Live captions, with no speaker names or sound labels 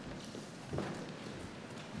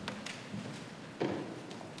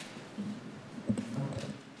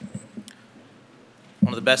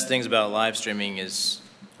One of the best things about live streaming is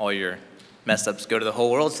all your mess ups go to the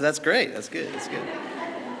whole world, so that's great. That's good.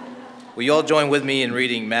 Will you all join with me in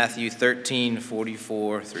reading Matthew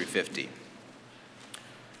 13:44 through 50?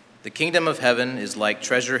 The kingdom of heaven is like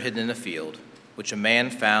treasure hidden in a field, which a man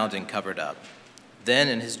found and covered up. Then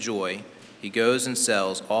in his joy, he goes and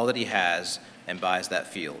sells all that he has and buys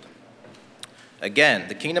that field. Again,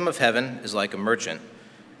 the kingdom of heaven is like a merchant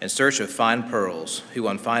in search of fine pearls, who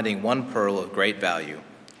on finding one pearl of great value,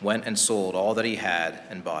 went and sold all that he had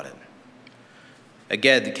and bought it.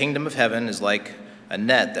 Again, the kingdom of heaven is like a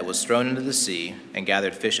net that was thrown into the sea and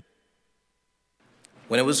gathered fish.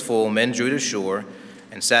 When it was full, men drew to shore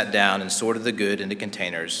and sat down and sorted the good into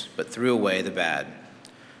containers, but threw away the bad.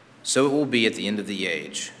 So it will be at the end of the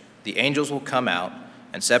age. The angels will come out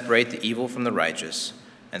and separate the evil from the righteous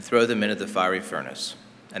and throw them into the fiery furnace.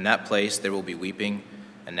 In that place there will be weeping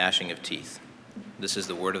and gnashing of teeth. This is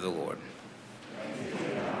the word of the Lord.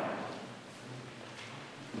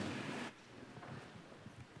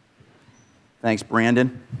 Thanks,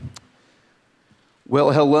 Brandon.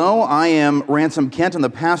 Well, hello. I am Ransom Kent. I'm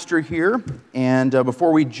the pastor here. And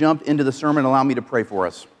before we jump into the sermon, allow me to pray for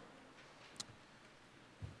us.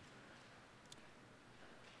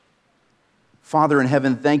 Father in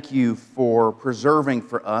heaven, thank you for preserving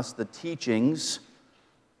for us the teachings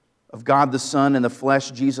of God the Son in the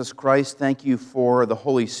flesh, Jesus Christ. Thank you for the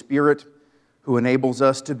Holy Spirit who enables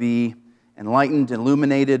us to be enlightened,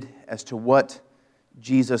 illuminated as to what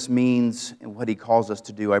Jesus means and what he calls us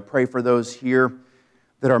to do. I pray for those here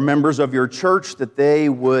that are members of your church, that they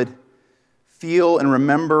would feel and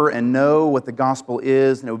remember and know what the gospel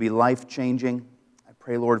is, and it would be life-changing. I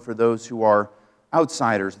pray, Lord, for those who are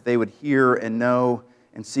outsiders, that they would hear and know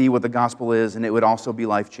and see what the gospel is, and it would also be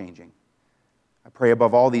life-changing. I pray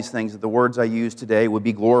above all these things that the words I use today would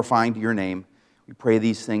be glorifying to your name. We pray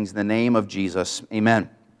these things in the name of Jesus. Amen.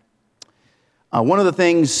 One of the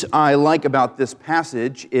things I like about this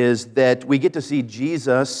passage is that we get to see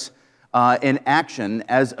Jesus in action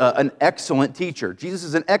as an excellent teacher. Jesus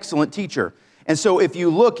is an excellent teacher. And so if you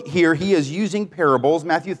look here, he is using parables.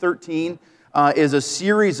 Matthew 13 is a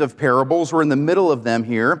series of parables. We're in the middle of them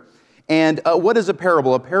here. And what is a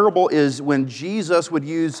parable? A parable is when Jesus would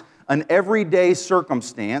use an everyday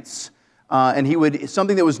circumstance, and he would,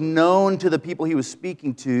 something that was known to the people he was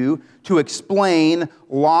speaking to explain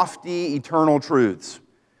lofty, eternal truths.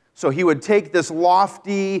 So he would take this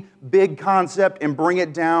lofty, big concept and bring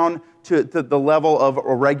it down to the level of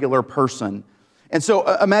a regular person. And so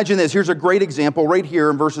imagine this. Here's a great example right here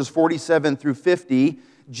in verses 47 through 50.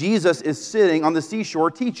 Jesus is sitting on the seashore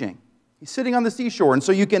teaching. He's sitting on the seashore. And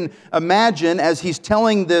so you can imagine as he's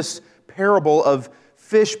telling this parable of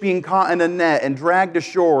fish being caught in a net and dragged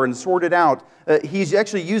ashore and sorted out, he's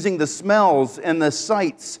actually using the smells and the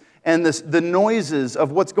sights and the noises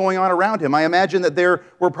of what's going on around him. I imagine that there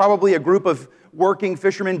were probably a group of working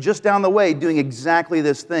fishermen just down the way doing exactly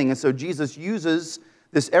this thing. And so Jesus uses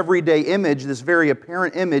this everyday image, this very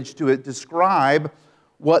apparent image, to describe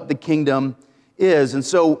what the kingdom is. And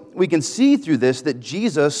so we can see through this that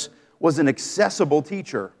Jesus was an accessible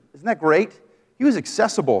teacher. Isn't that great? He was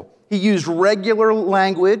accessible. He used regular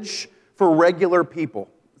language for regular people.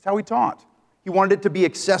 That's how he taught. He wanted it to be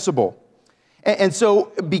accessible. And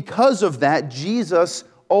so because of that, Jesus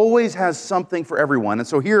always has something for everyone. And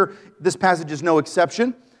so here, this passage is no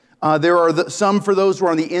exception. There are some for those who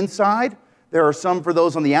are on the inside. There are some for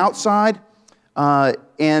those on the outside.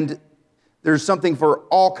 And there's something for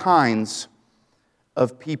all kinds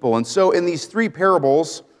of people. And so in these three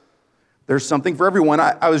parables, there's something for everyone.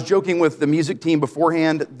 I was joking with the music team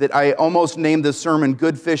beforehand that I almost named this sermon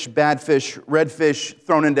Good Fish, Bad Fish, Red Fish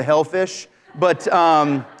Thrown into Hellfish. But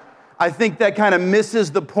I think that kind of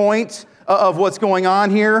misses the point of what's going on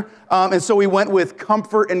here. And so we went with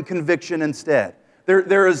comfort and conviction instead. There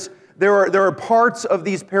are parts of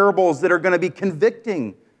these parables that are going to be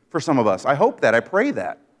convicting for some of us. I hope that. I pray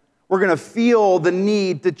that. We're going to feel the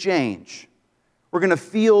need to change. We're going to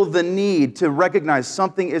feel the need to recognize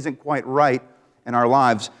something isn't quite right in our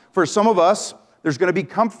lives. For some of us, there's going to be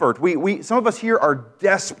comfort. Some of us here are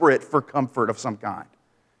desperate for comfort of some kind.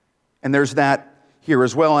 And there's that here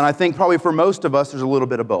as well. And I think probably for most of us, there's a little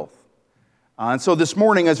bit of both. And so this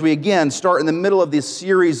morning, as we again start in the middle of this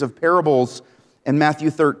series of parables in Matthew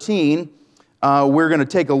 13, we're going to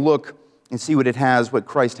take a look and see what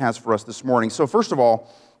Christ has for us this morning. So first of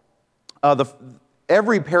all,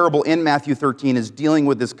 every parable in Matthew 13 is dealing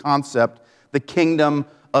with this concept, the kingdom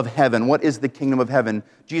of heaven. What is the kingdom of heaven?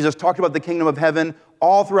 Jesus talked about the kingdom of heaven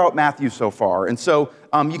all throughout Matthew so far. And so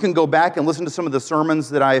you can go back and listen to some of the sermons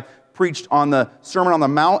that I preached on the Sermon on the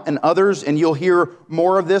Mount and others, and you'll hear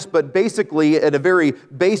more of this, but basically, at a very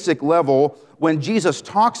basic level, when Jesus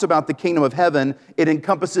talks about the kingdom of heaven, it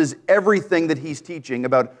encompasses everything that he's teaching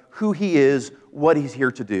about who he is, what he's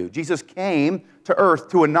here to do. Jesus came to earth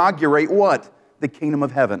to inaugurate what? The kingdom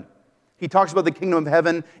of heaven. He talks about the kingdom of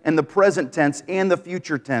heaven in the present tense and the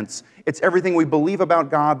future tense. It's everything we believe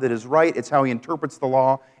about God that is right. It's how he interprets the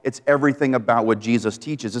law. It's everything about what Jesus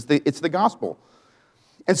teaches. It's the gospel.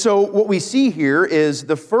 And so what we see here is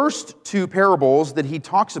the first two parables that he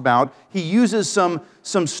talks about, he uses some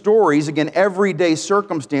stories, again, everyday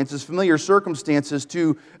circumstances, familiar circumstances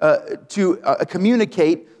to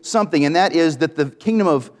communicate something, and that is that the kingdom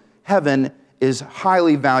of heaven is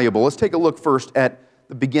highly valuable. Let's take a look first at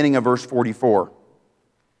the beginning of verse 44.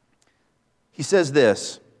 He says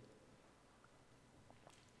this,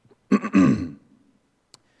 the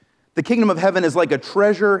kingdom of heaven is like a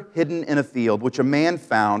treasure hidden in a field, which a man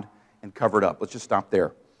found and covered up. Let's just stop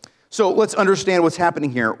there. So let's understand what's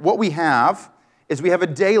happening here. What we have is we have a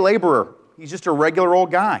day laborer. He's just a regular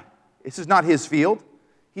old guy. This is not his field.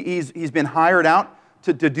 He's been hired out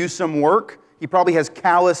to do some work. He probably has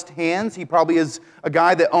calloused hands. He probably is a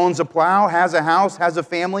guy that owns a plow, has a house, has a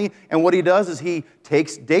family, and what he does is he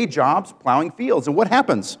takes day jobs plowing fields. And what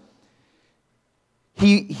happens?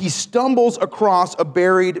 He stumbles across a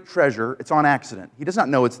buried treasure. It's on accident. He does not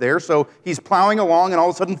know it's there, so he's plowing along, and all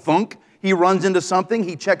of a sudden, thunk, he runs into something.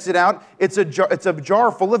 He checks it out. It's a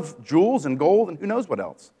jar full of jewels and gold and who knows what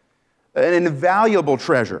else. An invaluable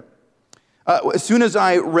treasure. As soon as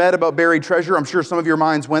I read about buried treasure, I'm sure some of your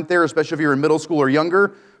minds went there, especially if you're in middle school or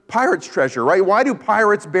younger. Pirates' treasure, right? Why do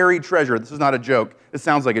pirates bury treasure? This is not a joke. It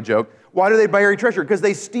sounds like a joke. Why do they bury treasure? Because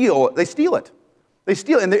they steal it. They steal it,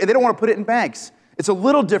 and they don't want to put it in banks. It's a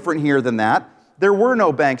little different here than that. There were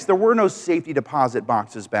no banks. There were no safety deposit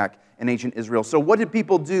boxes back in ancient Israel. So what did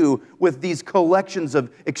people do with these collections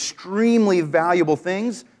of extremely valuable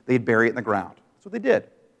things? They'd bury it in the ground. That's what they did.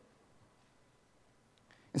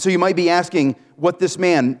 And so you might be asking what this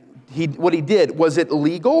man, what he did, was it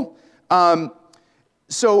legal?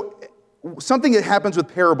 So something that happens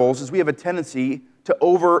with parables is we have a tendency to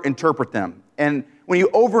over-interpret them. And when you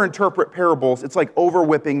over-interpret parables, it's like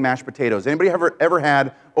over-whipping mashed potatoes. Anybody ever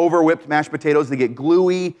had over-whipped mashed potatoes? They get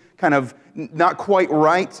gluey, kind of not quite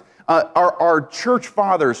right. Our church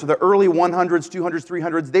fathers, so the early 100s, 200s,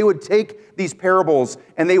 300s, they would take these parables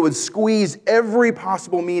and they would squeeze every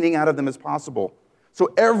possible meaning out of them as possible.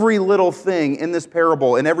 So every little thing in this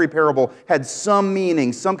parable, in every parable, had some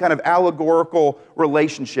meaning, some kind of allegorical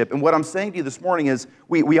relationship. And what I'm saying to you this morning is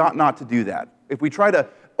we ought not to do that. If we try to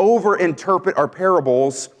over-interpret our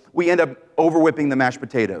parables, we end up over-whipping the mashed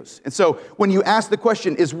potatoes. And so when you ask the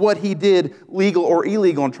question, is what he did legal or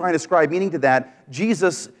illegal, and trying to ascribe meaning to that,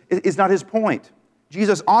 Jesus is not his point.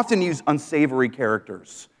 Jesus often used unsavory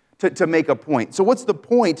characters to make a point. So what's the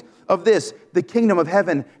point of this? The kingdom of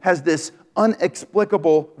heaven has this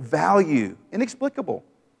unexplicable value. Inexplicable.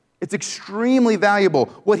 It's extremely valuable.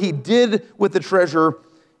 What he did with the treasure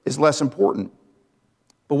is less important.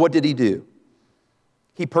 But what did he do?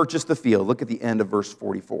 He purchased the field. Look at the end of verse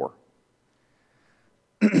 44.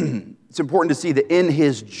 It's important to see that in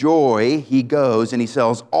his joy, he goes and he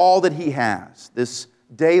sells all that he has. This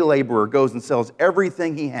day laborer goes and sells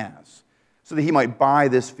everything he has so that he might buy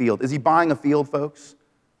this field. Is he buying a field, folks?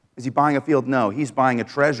 Is he buying a field? No, he's buying a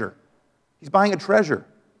treasure. He's buying a treasure,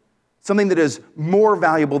 something that is more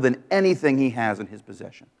valuable than anything he has in his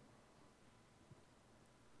possession.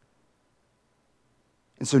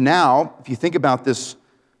 And so now, if you think about this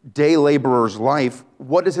day laborer's life,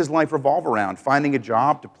 what does his life revolve around? Finding a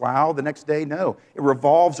job to plow the next day? No, it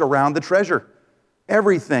revolves around the treasure.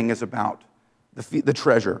 Everything is about the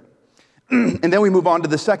treasure. And then we move on to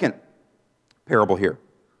the second parable here.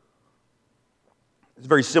 It's a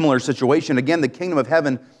very similar situation. Again, the kingdom of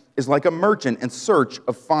heaven is like a merchant in search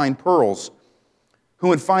of fine pearls,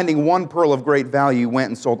 who in finding one pearl of great value went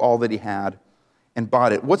and sold all that he had and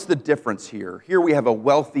bought it. What's the difference here? Here we have a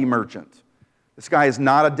wealthy merchant. This guy is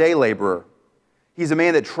not a day laborer. He's a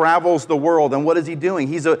man that travels the world, and what is he doing?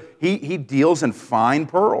 He deals in fine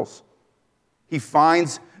pearls. He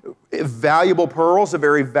finds valuable pearls, a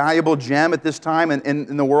very valuable gem at this time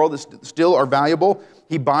in the world that still are valuable.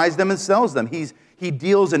 He buys them and sells them. He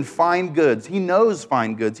deals in fine goods. He knows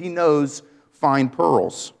fine goods. He knows fine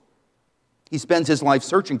pearls. He spends his life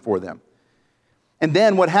searching for them. And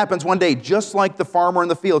then what happens one day, just like the farmer in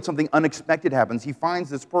the field, something unexpected happens. He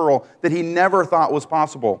finds this pearl that he never thought was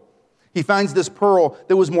possible. He finds this pearl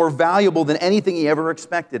that was more valuable than anything he ever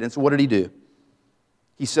expected. And so what did he do?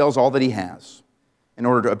 He sells all that he has in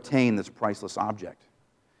order to obtain this priceless object.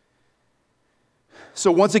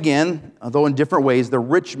 So once again, although in different ways, the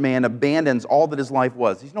rich man abandons all that his life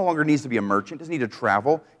was. He no longer needs to be a merchant, doesn't need to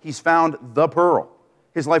travel. He's found the pearl.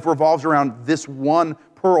 His life revolves around this one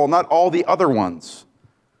pearl, not all the other ones.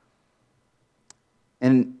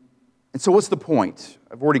 And so what's the point?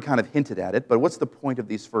 I've already kind of hinted at it, but what's the point of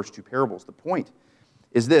these first two parables? The point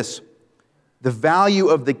is this: the value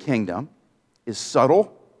of the kingdom is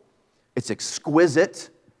subtle, it's exquisite,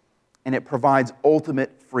 and it provides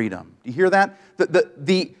ultimate freedom. Do you hear that?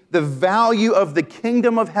 The value of the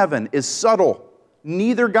kingdom of heaven is subtle.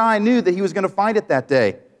 Neither guy knew that he was going to find it that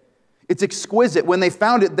day. It's exquisite. When they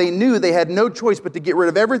found it, they knew they had no choice but to get rid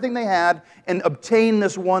of everything they had and obtain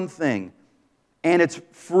this one thing. And it's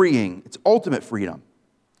freeing. It's ultimate freedom.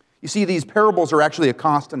 You see, these parables are actually a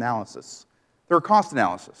cost analysis. They're a cost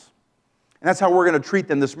analysis. And that's how we're going to treat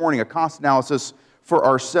them this morning, a cost analysis for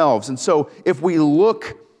ourselves. And so if we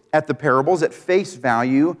look at the parables at face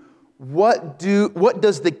value, what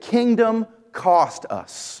does the kingdom cost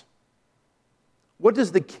us? What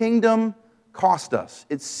does the kingdom cost us?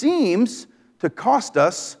 It seems to cost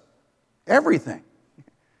us everything.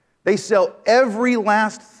 They sell every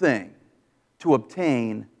last thing to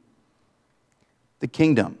obtain the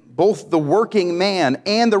kingdom. Both the working man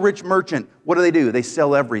and the rich merchant, what do? They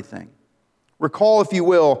sell everything. Recall, if you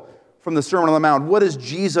will, from the Sermon on the Mount, what does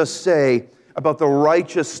Jesus say about the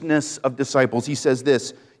righteousness of disciples? He says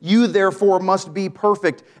this: "You therefore must be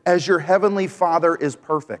perfect as your heavenly Father is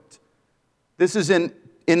perfect." This is in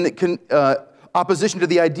opposition to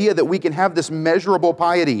the idea that we can have this measurable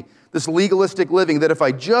piety, this legalistic living, that if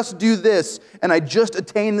I just do this and I just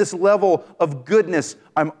attain this level of goodness,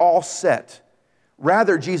 I'm all set.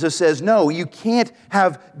 Rather, Jesus says, no, you can't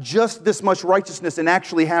have just this much righteousness and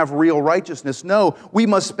actually have real righteousness. No, we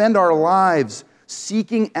must spend our lives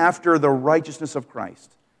seeking after the righteousness of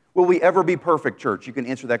Christ. Will we ever be perfect, church? You can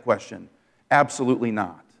answer that question. Absolutely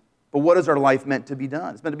not. But what is our life meant to be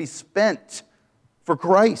done? It's meant to be spent for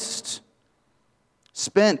Christ.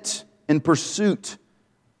 Spent in pursuit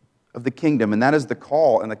of the kingdom. And that is the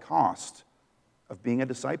call and the cost of being a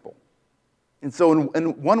disciple. And so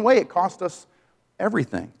in one way, it cost us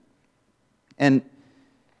everything. And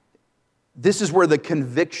this is where the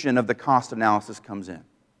conviction of the cost analysis comes in.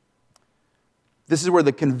 This is where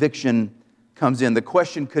the conviction comes in. The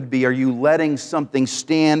question could be, are you letting something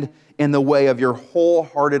stand in the way of your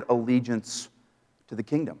wholehearted allegiance to the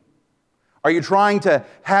kingdom? Are you trying to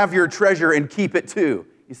have your treasure and keep it too?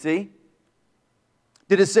 You see?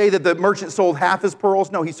 Did it say that the merchant sold half his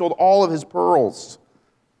pearls? No, he sold all of his pearls.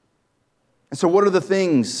 And so what are the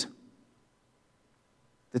things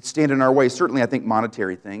that stand in our way? Certainly, I think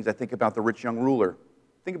monetary things. I think about the rich young ruler.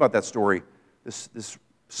 Think about that story. This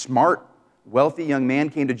smart, wealthy young man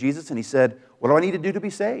came to Jesus and he said, "What do I need to do to be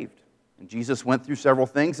saved?" And Jesus went through several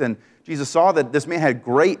things, and Jesus saw that this man had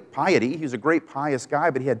great piety. He was a great pious guy,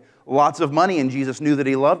 but he had lots of money, and Jesus knew that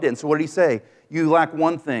he loved it. And so what did he say? "You lack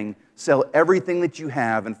one thing. Sell everything that you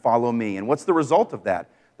have and follow me." And what's the result of that?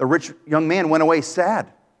 The rich young man went away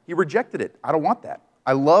sad. He rejected it. I don't want that.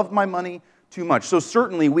 I love my money too much. So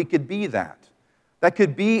certainly we could be that. That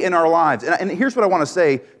could be in our lives. And here's what I want to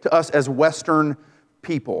say to us as Western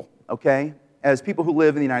people, okay? As people who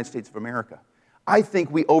live in the United States of America. I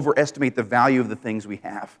think we overestimate the value of the things we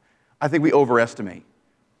have. I think we overestimate.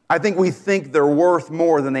 I think we think they're worth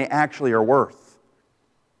more than they actually are worth.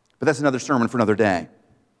 But that's another sermon for another day.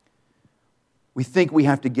 We think we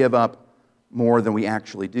have to give up more than we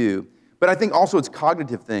actually do. But I think also it's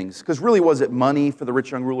cognitive things, because really, was it money for the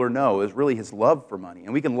rich young ruler? No, it was really his love for money.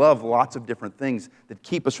 And we can love lots of different things that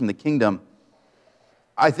keep us from the kingdom.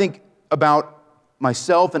 I think about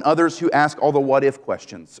myself and others who ask all the what-if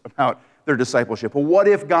questions about their discipleship. Well, what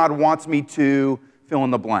if God wants me to fill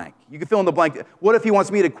in the blank? You can fill in the blank. What if he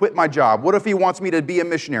wants me to quit my job? What if he wants me to be a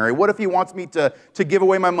missionary? What if he wants me to give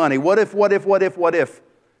away my money? What if?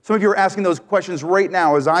 Some of you are asking those questions right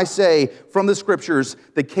now as I say from the scriptures,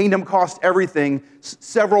 the kingdom costs everything.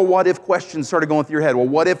 Several what-if questions started going through your head. Well,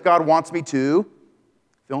 what if God wants me to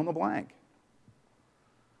fill in the blank?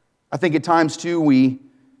 I think at times, too, we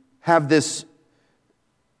have this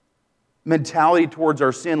mentality towards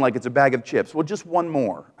our sin like it's a bag of chips. Well, just one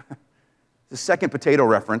more. The second potato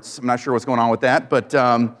reference. I'm not sure what's going on with that, but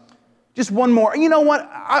just one more. You know what?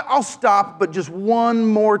 I'll stop, but just one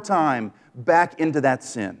more time back into that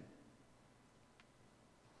sin.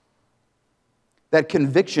 That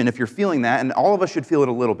conviction, if you're feeling that, and all of us should feel it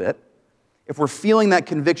a little bit, if we're feeling that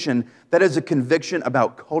conviction, that is a conviction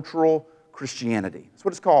about cultural Christianity. That's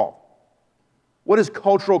what it's called. What is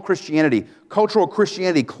cultural Christianity? Cultural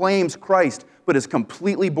Christianity claims Christ, but is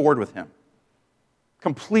completely bored with him.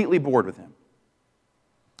 Completely bored with him.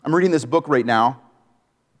 I'm reading this book right now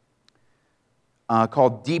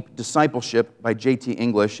called Deep Discipleship by J.T.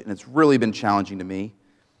 English, and it's really been challenging to me.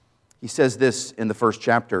 He says this in the first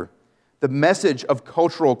chapter: the message of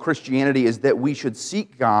cultural Christianity is that we should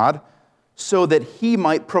seek God so that He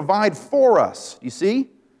might provide for us. You see?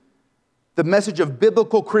 The message of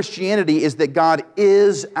biblical Christianity is that God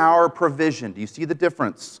is our provision. Do you see the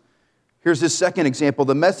difference? Here's his second example.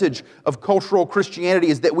 The message of cultural Christianity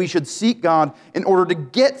is that we should seek God in order to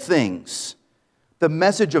get things. The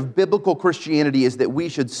message of biblical Christianity is that we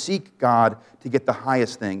should seek God to get the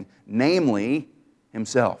highest thing, namely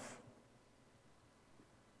Himself.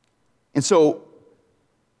 And so,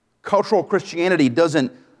 cultural Christianity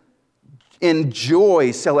doesn't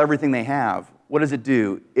enjoy sell everything they have. What does it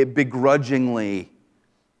do? It begrudgingly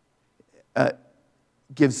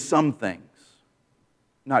gives some things,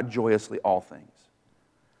 not joyously all things.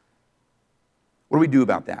 What do we do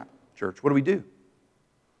about that, church? What do we do?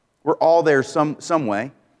 We're all there some way.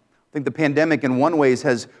 I think the pandemic in one ways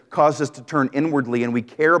has caused us to turn inwardly, and we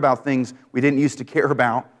care about things we didn't used to care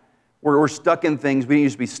about. We're stuck in things we didn't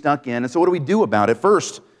used to be stuck in. And so what do we do about it?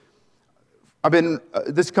 First,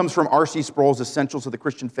 this comes from R.C. Sproul's Essentials of the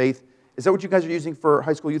Christian Faith. Is that what you guys are using for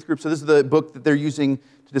high school youth group? So this is the book that they're using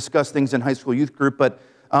to discuss things in high school youth group. But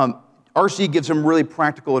R.C. gives some really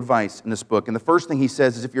practical advice in this book. And the first thing he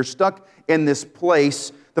says is if you're stuck in this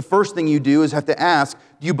place, the first thing you do is have to ask,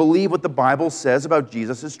 do you believe what the Bible says about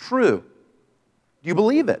Jesus is true? Do you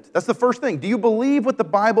believe it? That's the first thing. Do you believe what the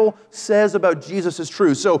Bible says about Jesus is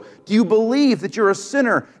true? So do you believe that you're a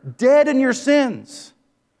sinner, dead in your sins?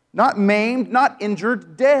 Not maimed, not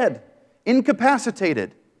injured, dead,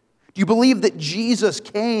 incapacitated. Do you believe that Jesus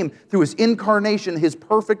came through His incarnation, His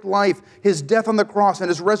perfect life, His death on the cross, and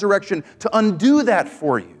His resurrection to undo that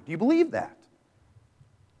for you? Do you believe that?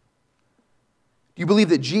 Do you believe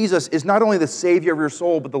that Jesus is not only the Savior of your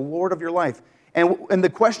soul, but the Lord of your life? And the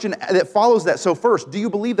question that follows that, so first, do you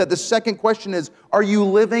believe that? The second question is, are you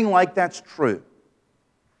living like that's true?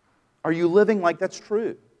 Are you living like that's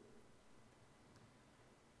true?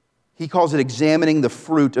 He calls it examining the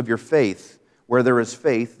fruit of your faith. Where there is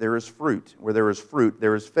faith, there is fruit. Where there is fruit,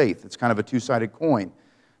 there is faith. It's kind of a two-sided coin.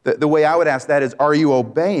 The way I would ask that is, are you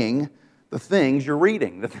obeying the things you're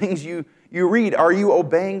reading? The things you read, are you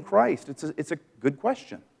obeying Christ? It's a good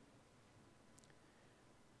question.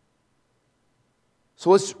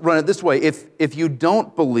 So let's run it this way. If you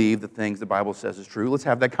don't believe the things the Bible says is true, let's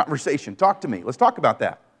have that conversation. Talk to me. Let's talk about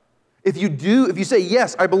that. If you say,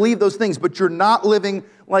 yes, I believe those things, but you're not living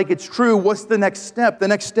like it's true, what's the next step? The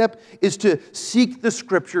next step is to seek the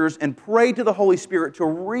Scriptures and pray to the Holy Spirit to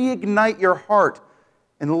reignite your heart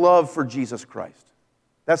and love for Jesus Christ.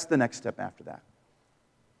 That's the next step after that.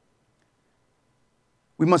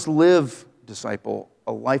 We must live, disciple,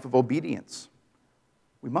 a life of obedience.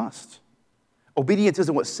 We must. Obedience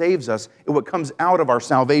isn't what saves us, it's what comes out of our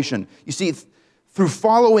salvation. You see, through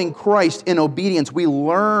following Christ in obedience, we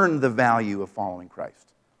learn the value of following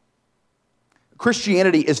Christ.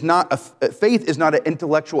 Christianity is not faith is not an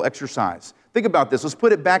intellectual exercise. Think about this. Let's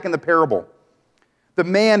put it back in the parable. The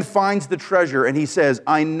man finds the treasure and he says,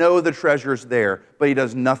 I know the treasure's there, but he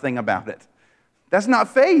does nothing about it. That's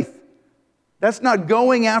not faith. That's not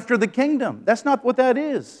going after the kingdom. That's not what that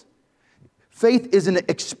is. Faith is an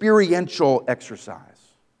experiential exercise.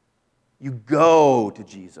 You go to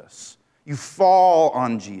Jesus. You fall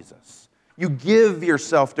on Jesus. You give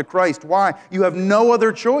yourself to Christ. Why? You have no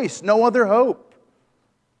other choice, no other hope.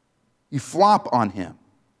 You flop on Him.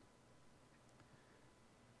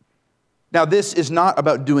 Now, this is not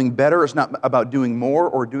about doing better. It's not about doing more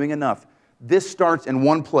or doing enough. This starts in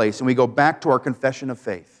one place, and we go back to our confession of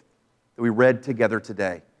faith that we read together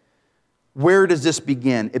today. Where does this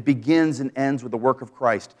begin? It begins and ends with the work of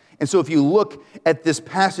Christ. And so if you look at this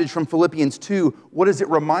passage from Philippians 2, what does it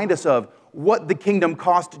remind us of? What the kingdom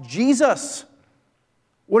cost Jesus.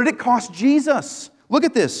 What did it cost Jesus? Look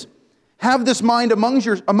at this. Have this mind among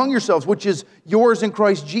yourselves, which is yours in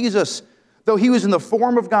Christ Jesus. Though He was in the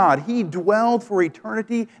form of God, He dwelled for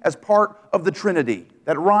eternity as part of the Trinity.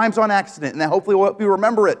 That rhymes on accident, and hopefully we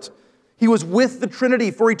remember it. He was with the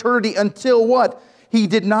Trinity for eternity until what? He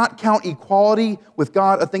did not count equality with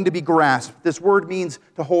God a thing to be grasped. This word means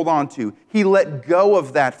to hold on to. He let go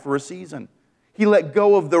of that for a season. He let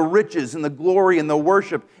go of the riches and the glory and the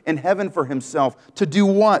worship in heaven for Himself. To do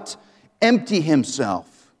what? Empty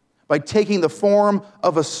Himself by taking the form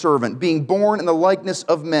of a servant, being born in the likeness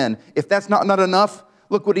of men. If that's not enough,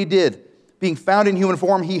 look what He did. Being found in human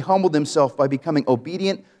form, He humbled Himself by becoming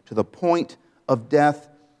obedient to the point of death,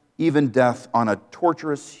 even death on a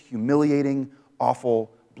torturous, humiliating, awful,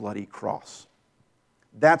 bloody cross.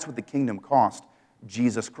 That's what the kingdom cost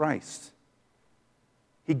Jesus Christ.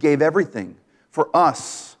 He gave everything for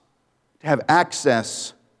us to have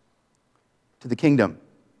access to the kingdom.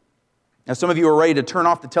 Now, some of you are ready to turn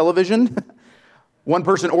off the television. One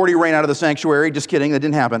person already ran out of the sanctuary. Just kidding, that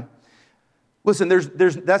didn't happen. Listen,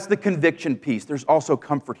 that's the conviction piece. There's also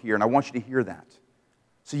comfort here, and I want you to hear that.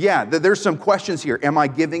 So yeah, there's some questions here. Am I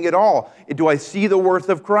giving it all? Do I see the worth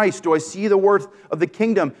of Christ? Do I see the worth of the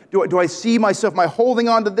kingdom? Do I see myself, am I holding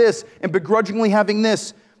on to this and begrudgingly having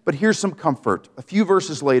this? But here's some comfort. A few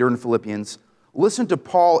verses later in Philippians, listen to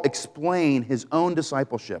Paul explain his own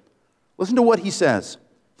discipleship. Listen to what he says.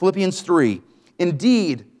 Philippians 3,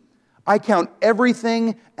 "Indeed, I count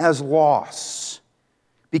everything as loss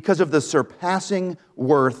because of the surpassing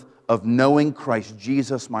worth of knowing Christ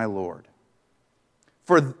Jesus my Lord.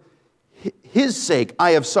 For his sake,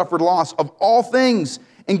 I have suffered loss of all things.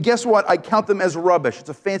 And guess what? I count them as rubbish." It's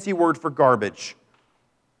a fancy word for garbage.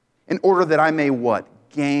 "In order that I may" what?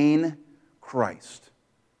 Gain Christ.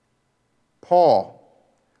 Paul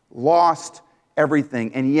lost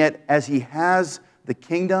everything. And yet, as he has the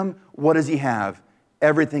kingdom, what does he have?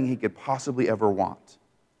 Everything he could possibly ever want.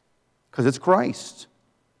 Because it's Christ.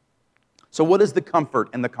 So what is the comfort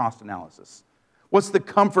and the cost analysis? What's the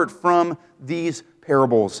comfort from these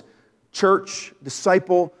parables? Church,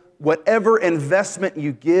 disciple, whatever investment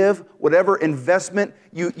you give, whatever investment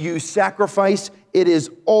you sacrifice, it is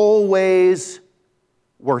always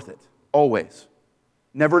worth it. Always.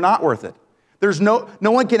 Never not worth it. There's no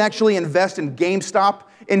one can actually invest in GameStop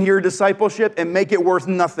in your discipleship and make it worth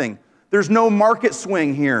nothing. There's no market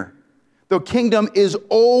swing here. The kingdom is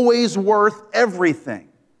always worth everything.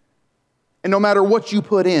 And no matter what you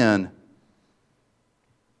put in,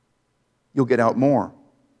 you'll get out more.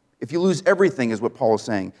 If you lose everything, is what Paul is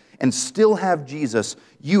saying, and still have Jesus,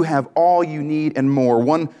 you have all you need and more.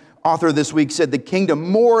 One author this week said the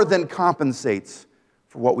kingdom more than compensates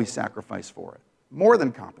for what we sacrifice for it. More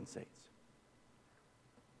than compensates.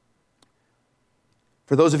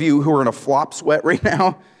 For those of you who are in a flop sweat right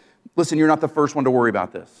now, listen, you're not the first one to worry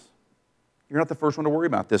about this. You're not the first one to worry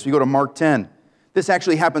about this. We go to Mark 10. This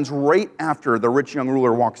actually happens right after the rich young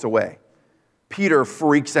ruler walks away. Peter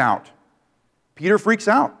freaks out. Peter freaks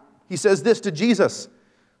out. He says this to Jesus.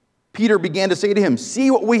 Peter began to say to him,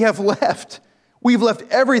 "See what we have left. We've left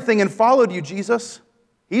everything and followed you, Jesus."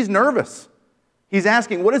 He's nervous. He's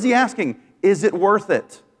asking, what is he asking? Is it worth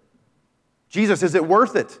it? Jesus, is it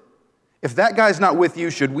worth it? If that guy's not with you,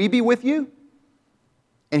 should we be with you?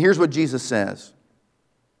 And here's what Jesus says.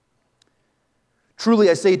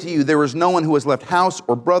 "Truly I say to you, there is no one who has left house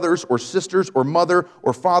or brothers or sisters or mother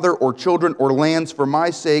or father or children or lands for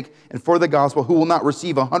my sake and for the gospel who will not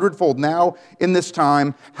receive 100-fold now in this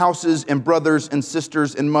time, houses and brothers and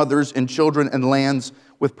sisters and mothers and children and lands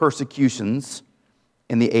with persecutions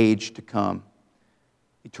in the age to come,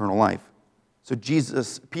 eternal life." So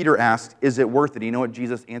Peter asked, is it worth it? You know what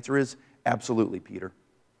Jesus' answer is? Absolutely, Peter.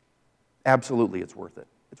 Absolutely, it's worth it.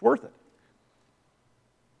 It's worth it.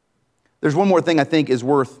 There's one more thing I think is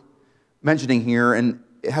worth mentioning here, and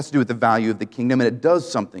it has to do with the value of the kingdom, and it does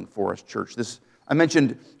something for us, church. I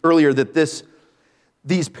mentioned earlier that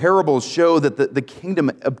these parables show that the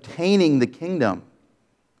kingdom, obtaining the kingdom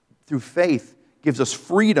through faith, gives us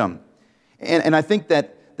freedom. And I think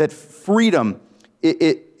that freedom,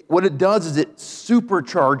 what it does is it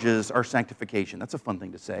supercharges our sanctification. That's a fun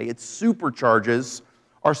thing to say. It supercharges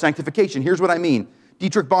our sanctification. Here's what I mean.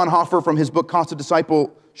 Dietrich Bonhoeffer, from his book Cost of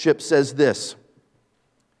Discipleship, says this.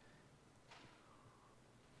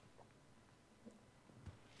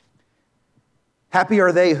 "Happy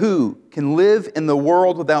are they who can live in the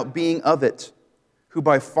world without being of it, who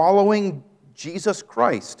by following Jesus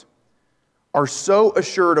Christ are so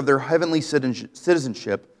assured of their heavenly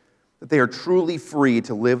citizenship that they are truly free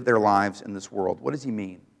to live their lives in this world." What does he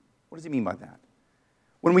mean? What does he mean by that?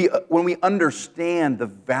 When we understand the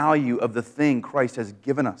value of the thing Christ has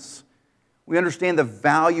given us, we understand the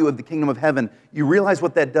value of the kingdom of heaven, you realize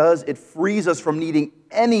what that does? It frees us from needing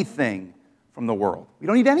anything from the world. We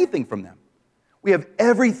don't need anything from them. We have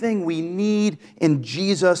everything we need in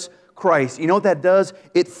Jesus Christ. You know what that does?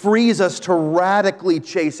 It frees us to radically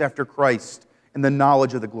chase after Christ and the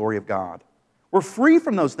knowledge of the glory of God. We're free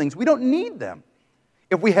from those things. We don't need them.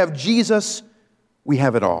 If we have Jesus, we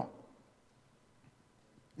have it all.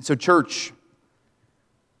 And so, church,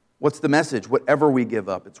 what's the message? Whatever we give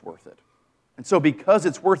up, it's worth it. And so because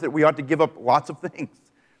it's worth it, we ought to give up lots of things.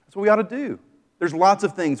 That's what we ought to do. There's lots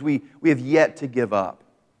of things we have yet to give up.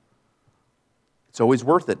 It's always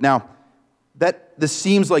worth it. Now, this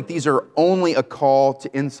seems like these are only a call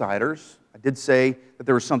to insiders. I did say that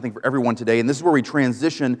there was something for everyone today, and this is where we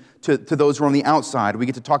transition to those who are on the outside. We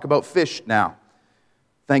get to talk about fish now.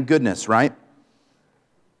 Thank goodness, right?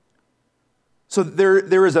 So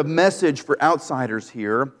there is a message for outsiders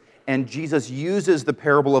here, and Jesus uses the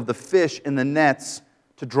parable of the fish in the nets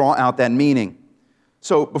to draw out that meaning.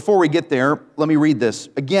 So before we get there, let me read this.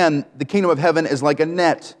 Again, the kingdom of heaven is like a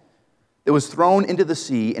net that was thrown into the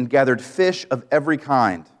sea and gathered fish of every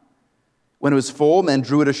kind. When it was full, men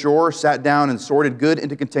drew it ashore, sat down, and sorted good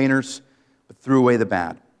into containers, but threw away the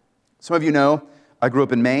bad. Some of you know, I grew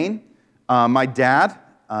up in Maine. My dad,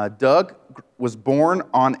 Doug, was born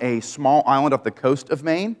on a small island off the coast of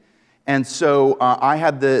Maine. And so I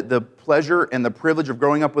had the pleasure and the privilege of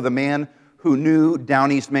growing up with a man who knew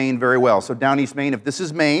Down East Maine very well. So Down East Maine, if this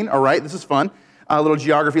is Maine, all right, this is fun. A little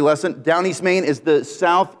geography lesson. Down East Maine is the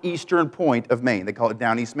southeastern point of Maine. They call it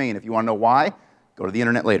Down East Maine. If you want to know why, go to the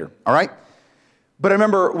internet later, all right? But I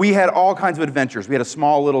remember we had all kinds of adventures. We had a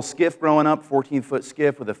small little skiff growing up, 14-foot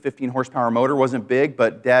skiff with a 15-horsepower motor. Wasn't big,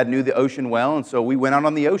 but Dad knew the ocean well, and so we went out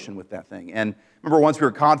on the ocean with that thing. And remember once we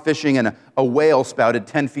were cod fishing and a whale spouted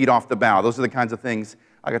 10 feet off the bow. Those are the kinds of things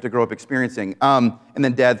I got to grow up experiencing. And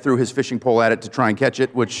then Dad threw his fishing pole at it to try and catch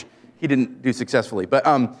it, which he didn't do successfully. But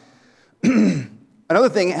another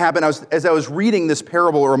thing happened, as I was reading this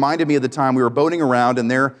parable, it reminded me of the time we were boating around,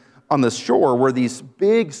 and there on the shore were these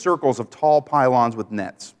big circles of tall pylons with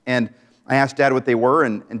nets. And I asked Dad what they were,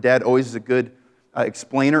 and Dad always is a good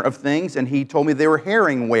explainer of things, and he told me they were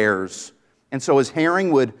herring wares. And so as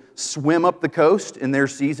herring would swim up the coast in their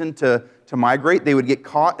season to migrate, they would get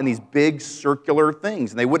caught in these big circular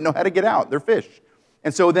things, and they wouldn't know how to get out. They're fish.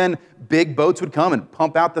 And so then big boats would come and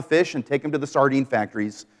pump out the fish and take them to the sardine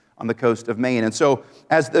factories on the coast of Maine. And so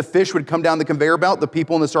as the fish would come down the conveyor belt, the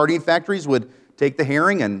people in the sardine factories would take the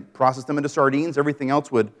herring and process them into sardines. Everything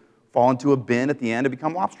else would fall into a bin at the end and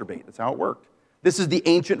become lobster bait. That's how it worked. This is the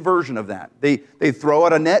ancient version of that. They'd throw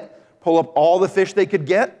out a net, pull up all the fish they could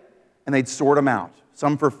get, and they'd sort them out.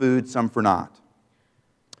 Some for food, some for not.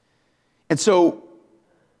 And so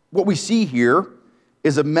what we see here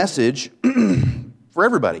is a message for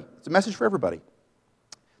everybody. It's a message for everybody.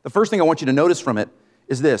 The first thing I want you to notice from it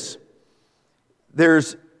is this.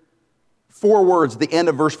 There's 4 words at the end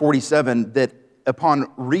of verse 47 that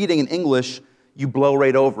upon reading in English, you blow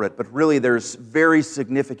right over it. But really, there's very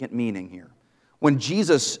significant meaning here. When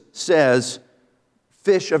Jesus says,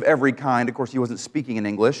 fish of every kind, of course, he wasn't speaking in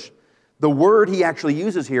English. The word he actually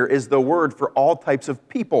uses here is the word for all types of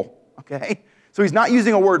people, okay? So he's not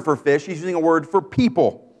using a word for fish, he's using a word for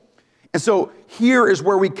people. And so here is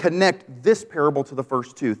where we connect this parable to the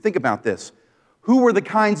first 2. Think about this. Who were the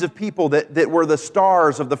kinds of people that were the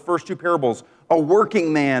stars of the first 2 parables? A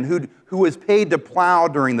working man who was paid to plow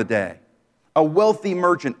during the day. A wealthy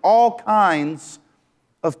merchant. All kinds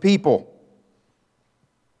of people.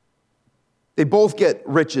 They both get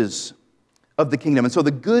riches of the kingdom. And so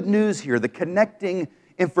the good news here, the connecting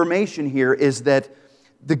information here is that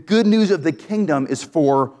the good news of the kingdom is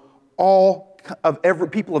for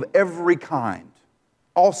people of every kind.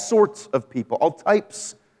 All sorts of people. All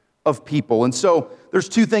types of people. And so there's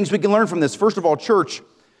 2 things we can learn from this. First of all, church,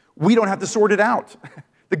 we don't have to sort it out.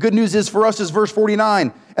 The good news is for us is verse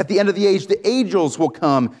 49. At the end of the age, the angels will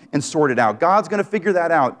come and sort it out. God's going to figure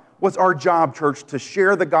that out. What's our job, church? To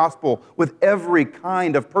share the gospel with every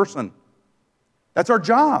kind of person. That's our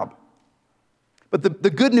job. But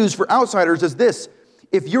the good news for outsiders is this.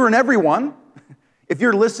 If you're an everyone, if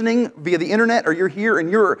you're listening via the internet or you're here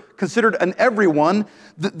and you're considered an everyone,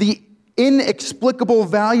 the inexplicable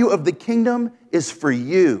value of the kingdom is for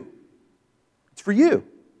you. It's for you.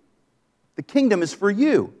 The kingdom is for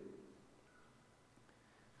you.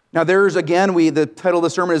 Now there's, again, the title of the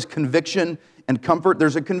sermon is Conviction and Comfort.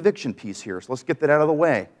 There's a conviction piece here, so let's get that out of the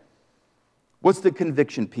way. What's the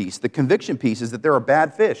conviction piece? The conviction piece is that there are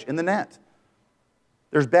bad fish in the net.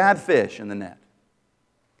 There's bad fish in the net.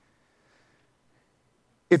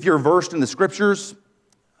 If you're versed in the scriptures,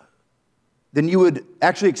 then you would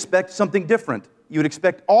actually expect something different. You would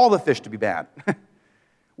expect all the fish to be bad.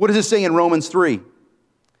 What does it say in Romans 3?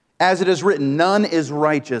 As it is written, none is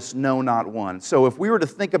righteous, no, not one. So if we were to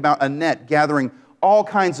think about a net gathering all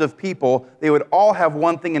kinds of people, they would all have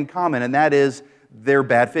one thing in common, and that is they're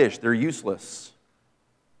bad fish. They're useless.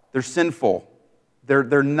 They're sinful.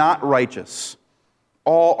 They're not righteous.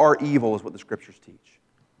 All are evil is what the scriptures teach.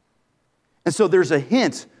 And so there's a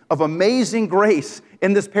hint of amazing grace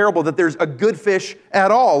in this parable that there's a good fish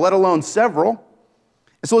at all, let alone several.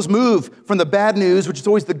 And so let's move from the bad news, which is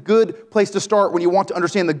always the good place to start when you want to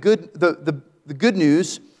understand the good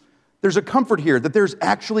news. There's a comfort here that there's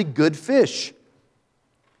actually good fish.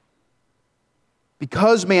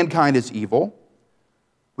 Because mankind is evil,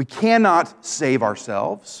 we cannot save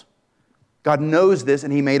ourselves. God knows this,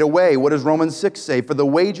 and he made a way. What does Romans 6 say? For the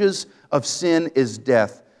wages of sin is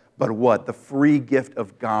death, but what? The free gift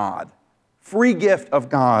of God. Free gift of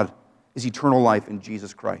God is eternal life in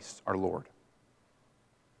Jesus Christ, our Lord.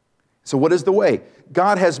 So what is the way?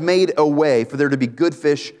 God has made a way for there to be good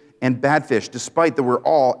fish and bad fish, despite that we're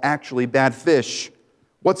all actually bad fish.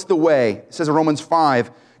 What's the way? It says in Romans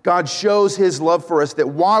 5, God shows his love for us that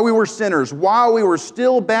while we were sinners, while we were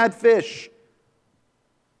still bad fish,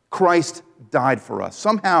 Christ died for us.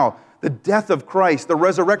 Somehow, the death of Christ, the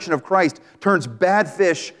resurrection of Christ, turns bad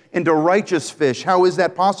fish into righteous fish. How is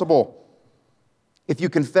that possible? If you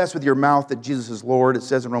confess with your mouth that Jesus is Lord, it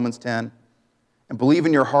says in Romans 10, and believe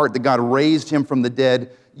in your heart that God raised him from the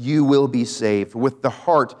dead, you will be saved. With the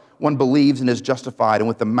heart, one believes and is justified, and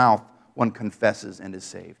with the mouth, one confesses and is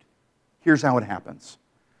saved. Here's how it happens.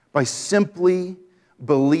 By simply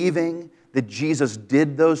believing that Jesus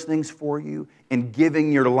did those things for you and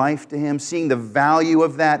giving your life to him, seeing the value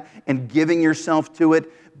of that and giving yourself to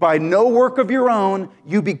it, by no work of your own,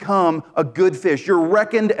 you become a good fish. You're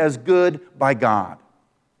reckoned as good by God.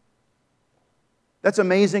 That's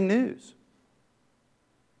amazing news.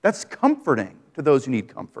 That's comforting to those who need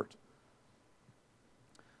comfort.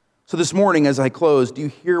 So this morning, as I close, do you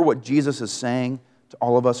hear what Jesus is saying to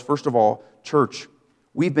all of us? First of all, church,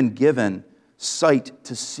 we've been given sight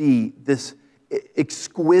to see this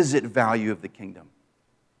exquisite value of the kingdom.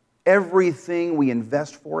 Everything we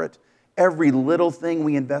invest for it, every little thing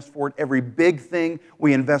we invest for it, every big thing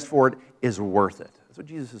we invest for it is worth it. That's what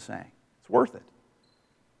Jesus is saying. It's worth it.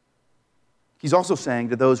 He's also saying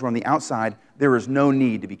to those who are on the outside, there is no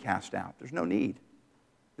need to be cast out. There's no need.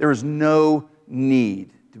 There is no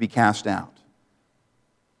need to be cast out.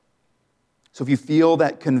 So if you feel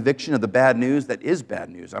that conviction of the bad news, that is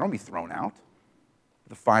bad news. I don't be thrown out of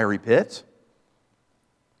the fiery pit.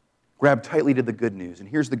 Grab tightly to the good news. And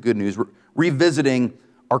here's the good news. We're revisiting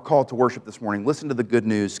our call to worship this morning. Listen to the good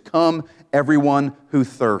news. Come, everyone who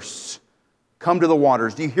thirsts. Come to the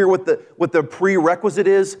waters. Do you hear what the prerequisite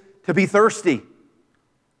is? To be thirsty.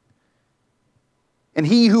 And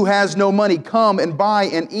he who has no money, come and buy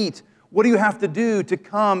and eat. What do you have to do to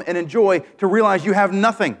come and enjoy, to realize you have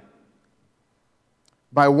nothing?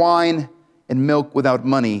 Buy wine and milk without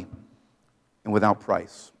money and without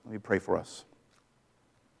price. Let me pray for us.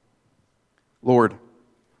 Lord,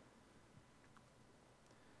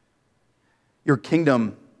 your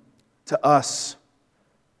kingdom to us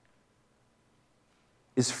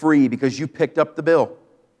is free because you picked up the bill.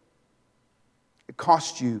 It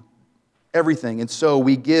cost you everything, and so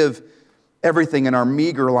we give everything in our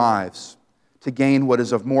meager lives to gain what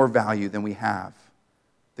is of more value than we have,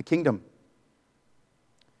 the kingdom.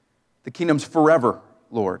 The kingdom's forever,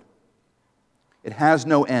 Lord. It has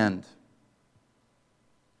no end.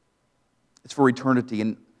 It's for eternity,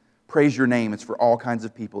 and praise your name, it's for all kinds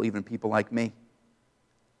of people, even people like me.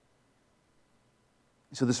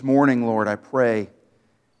 So this morning, Lord, I pray,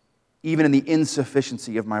 even in the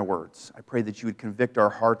insufficiency of my words, I pray that you would convict our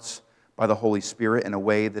hearts by the Holy Spirit in a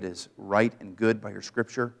way that is right and good by your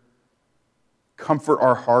Scripture. Comfort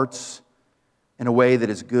our hearts in a way that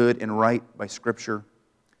is good and right by Scripture.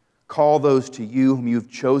 Call those to you whom you've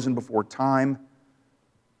chosen before time,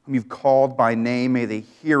 whom you've called by name. May they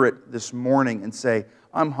hear it this morning and say,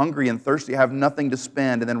 I'm hungry and thirsty, I have nothing to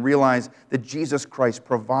spend, and then realize that Jesus Christ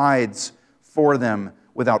provides for them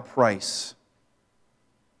without price.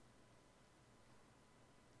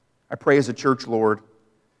 I pray as a church, Lord,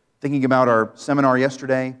 thinking about our seminar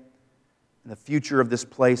yesterday and the future of this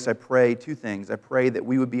place, I pray two things. I pray that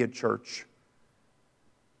we would be a church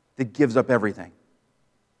that gives up everything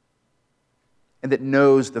and that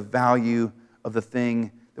knows the value of the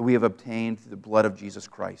thing that we have obtained through the blood of Jesus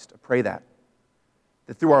Christ. I pray that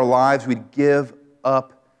through our lives we'd give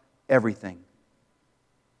up everything.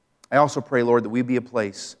 I also pray, Lord, that we be a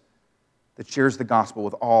place that shares the gospel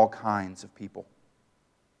with all kinds of people.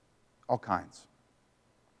 All kinds.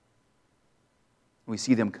 We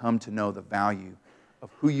see them come to know the value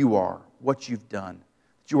of who you are, what you've done.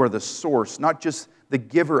 That you are the source, not just the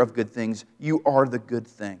giver of good things. You are the good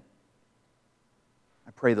thing.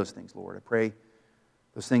 I pray those things, Lord. I pray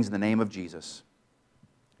those things in the name of Jesus.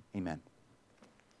 Amen.